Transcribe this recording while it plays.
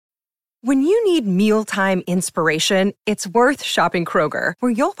When you need mealtime inspiration, it's worth shopping Kroger,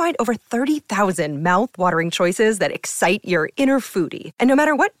 where you'll find over 30,000 mouth-watering choices that excite your inner foodie. And no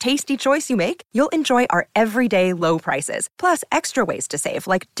matter what tasty choice you make, you'll enjoy our everyday low prices, plus extra ways to save,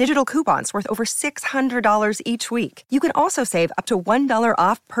 like digital coupons worth over $600 each week. You can also save up to $1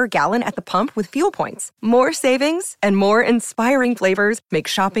 off per gallon at the pump with fuel points. More savings and more inspiring flavors make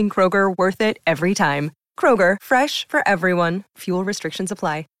shopping Kroger worth it every time. Kroger, fresh for everyone. Fuel restrictions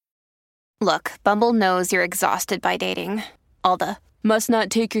apply. Look, Bumble knows you're exhausted by dating. All the, must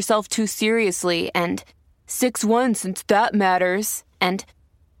not take yourself too seriously, and 6'1" since that matters, and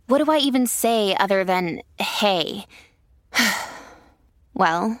what do I even say other than, hey?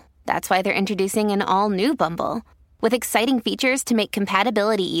 Well, that's why they're introducing an all-new Bumble, with exciting features to make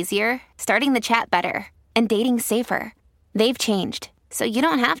compatibility easier, starting the chat better, and dating safer. They've changed, so you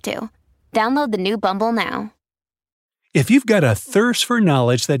don't have to. Download the new Bumble now. If you've got a thirst for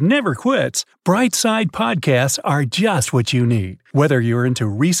knowledge that never quits, Brightside Podcasts are just what you need. Whether you're into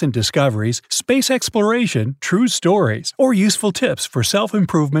recent discoveries, space exploration, true stories, or useful tips for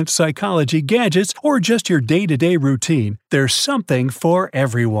self-improvement, psychology, gadgets, or just your day-to-day routine, there's something for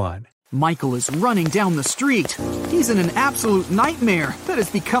everyone. Michael is running down the street. He's in an absolute nightmare that has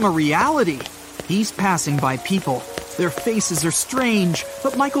become a reality. He's passing by people. Their faces are strange,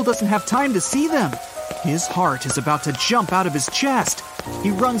 but Michael doesn't have time to see them. His heart is about to jump out of his chest. He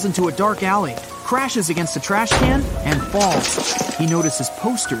runs into a dark alley, crashes against a trash can, and falls. He notices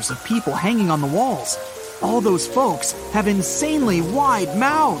posters of people hanging on the walls. All those folks have insanely wide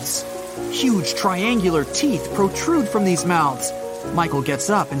mouths. Huge triangular teeth protrude from these mouths. Michael gets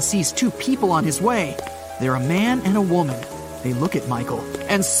up and sees two people on his way. They're a man and a woman. They look at Michael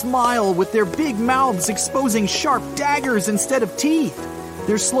and smile with their big mouths exposing sharp daggers instead of teeth.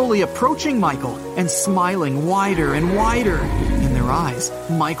 They're slowly approaching Michael and smiling wider and wider. In their eyes,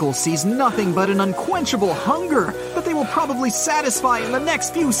 Michael sees nothing but an unquenchable hunger that they will probably satisfy in the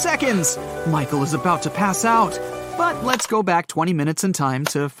next few seconds. Michael is about to pass out. But let's go back 20 minutes in time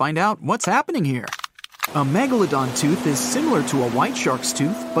to find out what's happening here. A megalodon tooth is similar to a white shark's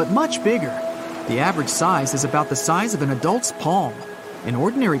tooth, but much bigger. The average size is about the size of an adult's palm. An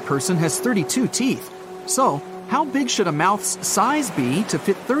ordinary person has 32 teeth. So, how big should a mouth's size be to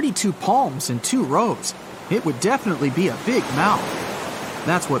fit 32 palms in 2 rows? It would definitely be a big mouth.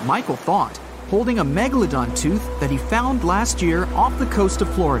 That's what Michael thought, holding a megalodon tooth that he found last year off the coast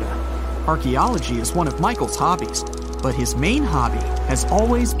of Florida. Archaeology is one of Michael's hobbies, but his main hobby has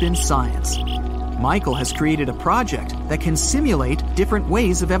always been science. Michael has created a project that can simulate different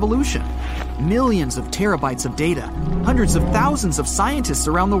ways of evolution. Millions of terabytes of data, hundreds of thousands of scientists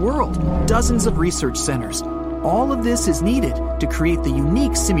around the world, dozens of research centers. All of this is needed to create the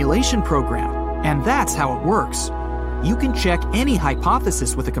unique simulation program, and that's how it works. You can check any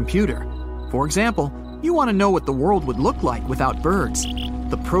hypothesis with a computer. For example, you want to know what the world would look like without birds.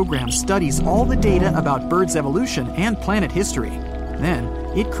 The program studies all the data about birds' evolution and planet history. Then,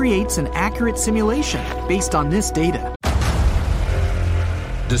 it creates an accurate simulation based on this data.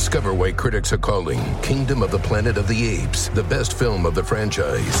 Discover why critics are calling Kingdom of the Planet of the Apes the best film of the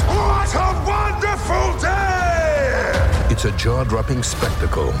franchise. What a wonderful day! It's a jaw-dropping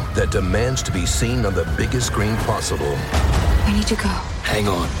spectacle that demands to be seen on the biggest screen possible. I need to go. Hang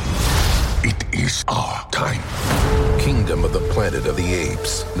on. It is our time. Kingdom of the Planet of the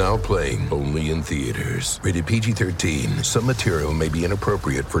Apes. Now playing only in theaters. Rated PG-13. Some material may be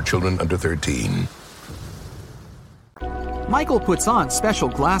inappropriate for children under 13. Michael puts on special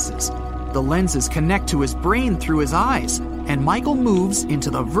glasses. The lenses connect to his brain through his eyes, and Michael moves into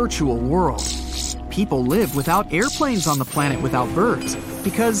the virtual world. People live without airplanes on the planet without birds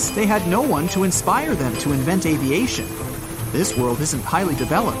because they had no one to inspire them to invent aviation. This world isn't highly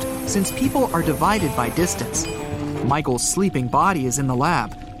developed since people are divided by distance. Michael's sleeping body is in the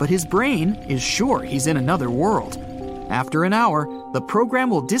lab, but his brain is sure he's in another world. After an hour, the program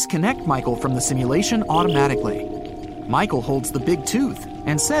will disconnect Michael from the simulation automatically. Michael holds the big tooth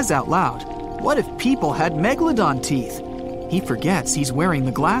and says out loud, "What if people had megalodon teeth?" He forgets he's wearing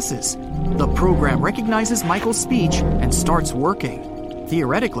the glasses. The program recognizes Michael's speech and starts working.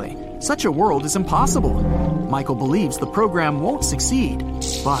 Theoretically, such a world is impossible. Michael believes the program won't succeed,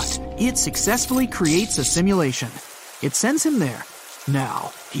 but it successfully creates a simulation. It sends him there.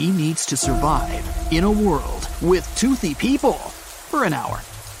 Now, he needs to survive in a world with toothy people for an hour.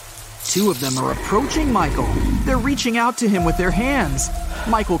 2 of them are approaching Michael. They're reaching out to him with their hands.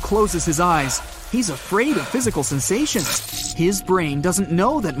 Michael closes his eyes. He's afraid of physical sensations. His brain doesn't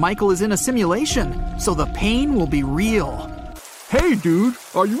know that Michael is in a simulation, so the pain will be real. Hey, dude,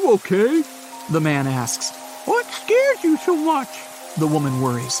 are you okay? The man asks. What scares you so much? The woman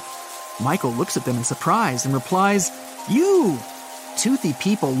worries. Michael looks at them in surprise and replies, "You!" Toothy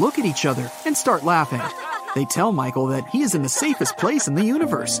people look at each other and start laughing. They tell Michael that he is in the safest place in the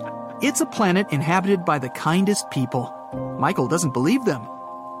universe. It's a planet inhabited by the kindest people. Michael doesn't believe them.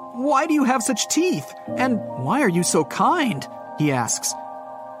 "Why do you have such teeth? And why are you so kind?" he asks.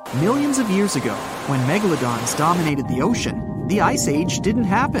 Millions of years ago, when megalodons dominated the ocean, the Ice Age didn't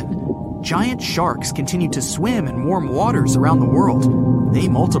happen. Giant sharks continued to swim in warm waters around the world. They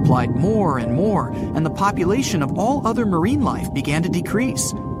multiplied more and more, and the population of all other marine life began to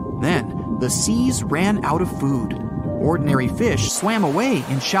decrease. Then, the seas ran out of food. Ordinary fish swam away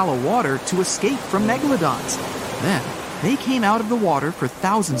in shallow water to escape from megalodons. Then, they came out of the water for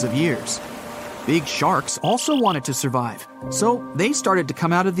thousands of years. Big sharks also wanted to survive, so they started to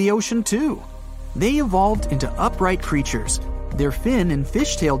come out of the ocean too. They evolved into upright creatures. Their fin and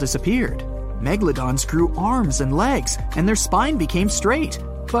fishtail disappeared. Megalodons grew arms and legs, and their spine became straight.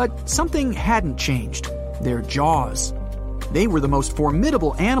 But something hadn't changed: their jaws. They were the most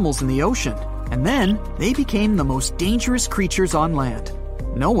formidable animals in the ocean, and then they became the most dangerous creatures on land.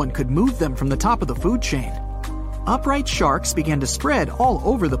 No one could move them from the top of the food chain. Upright sharks began to spread all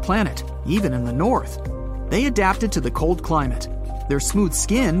over the planet, even in the north. They adapted to the cold climate. Their smooth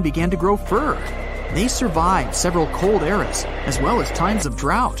skin began to grow fur. They survived several cold eras, as well as times of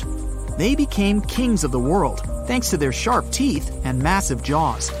drought. They became kings of the world, thanks to their sharp teeth and massive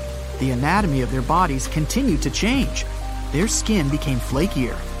jaws. The anatomy of their bodies continued to change. Their skin became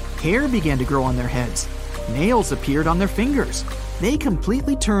flakier. Hair began to grow on their heads. Nails appeared on their fingers. They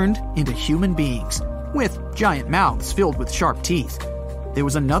completely turned into human beings, with giant mouths filled with sharp teeth. There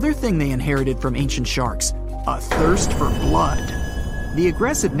was another thing they inherited from ancient sharks: a thirst for blood. The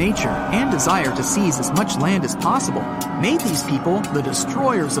aggressive nature and desire to seize as much land as possible made these people the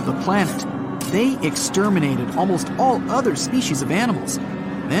destroyers of the planet. They exterminated almost all other species of animals.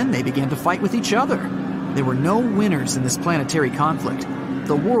 Then they began to fight with each other. There were no winners in this planetary conflict.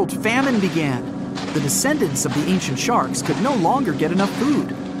 The world famine began. The descendants of the ancient sharks could no longer get enough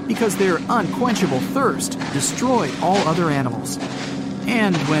food because their unquenchable thirst destroyed all other animals.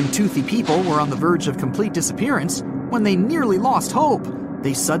 And when toothy people were on the verge of complete disappearance, when they nearly lost hope,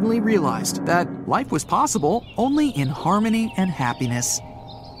 they suddenly realized that life was possible only in harmony and happiness.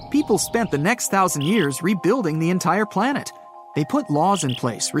 People spent the next 1,000 years rebuilding the entire planet. They put laws in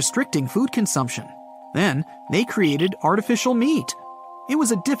place restricting food consumption. Then, they created artificial meat. It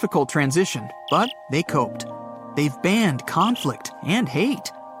was a difficult transition, but they coped. They've banned conflict and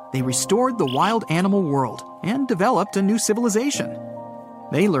hate. They restored the wild animal world and developed a new civilization.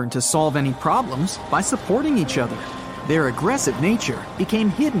 They learned to solve any problems by supporting each other. Their aggressive nature became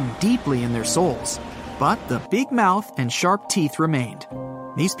hidden deeply in their souls, but the big mouth and sharp teeth remained.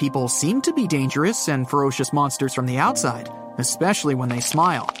 These people seem to be dangerous and ferocious monsters from the outside, especially when they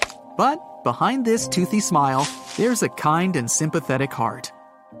smile. But behind this toothy smile, there's a kind and sympathetic heart.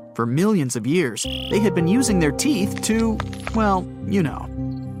 For millions of years, they had been using their teeth to, well, you know.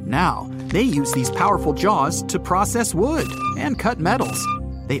 Now, they use these powerful jaws to process wood and cut metals.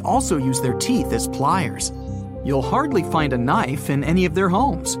 They also use their teeth as pliers. You'll hardly find a knife in any of their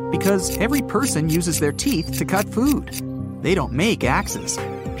homes because every person uses their teeth to cut food. They don't make axes.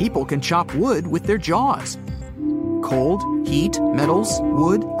 People can chop wood with their jaws. Cold, heat, metals,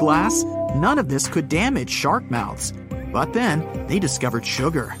 wood, glass, none of this could damage shark mouths. But then they discovered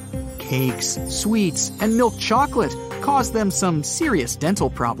sugar. Cakes, sweets, and milk chocolate caused them some serious dental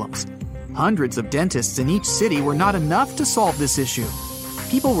problems. Hundreds of dentists in each city were not enough to solve this issue.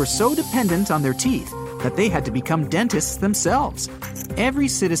 People were so dependent on their teeth that they had to become dentists themselves. Every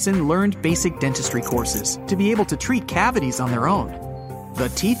citizen learned basic dentistry courses to be able to treat cavities on their own. The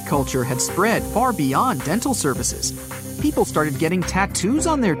teeth culture had spread far beyond dental services. People started getting tattoos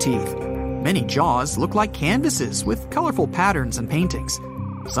on their teeth. Many jaws look like canvases with colorful patterns and paintings.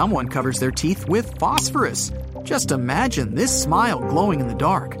 Someone covers their teeth with phosphorus. Just imagine this smile glowing in the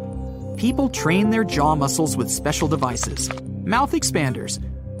dark. People train their jaw muscles with special devices, mouth expanders.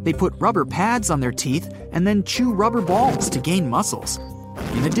 They put rubber pads on their teeth and then chew rubber balls to gain muscles.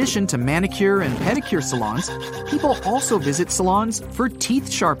 In addition to manicure and pedicure salons, people also visit salons for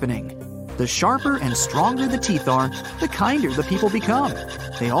teeth sharpening. The sharper and stronger the teeth are, the kinder the people become.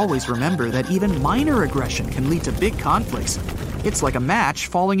 They always remember that even minor aggression can lead to big conflicts. It's like a match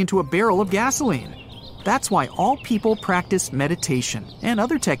falling into a barrel of gasoline. That's why all people practice meditation and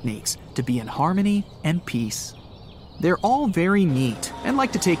other techniques to be in harmony and peace. They're all very neat and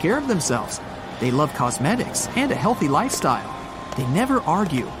like to take care of themselves. They love cosmetics and a healthy lifestyle. They never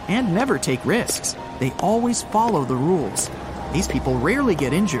argue and never take risks. They always follow the rules. These people rarely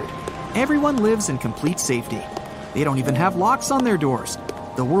get injured. Everyone lives in complete safety. They don't even have locks on their doors.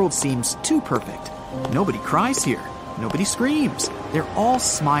 The world seems too perfect. Nobody cries here. Nobody screams. They're all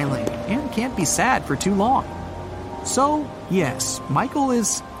smiling and can't be sad for too long. So, yes, Michael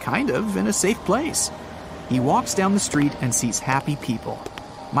is kind of in a safe place. He walks down the street and sees happy people.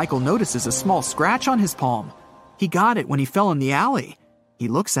 Michael notices a small scratch on his palm. He got it when he fell in the alley. He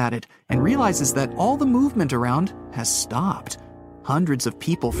looks at it and realizes that all the movement around has stopped. Hundreds of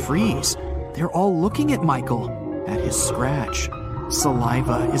people freeze. They're all looking at Michael, at his scratch.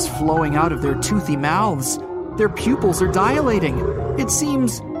 Saliva is flowing out of their toothy mouths. Their pupils are dilating. It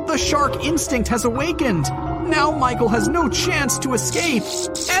seems the shark instinct has awakened. Now Michael has no chance to escape.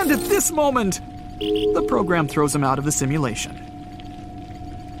 And at this moment, the program throws him out of the simulation.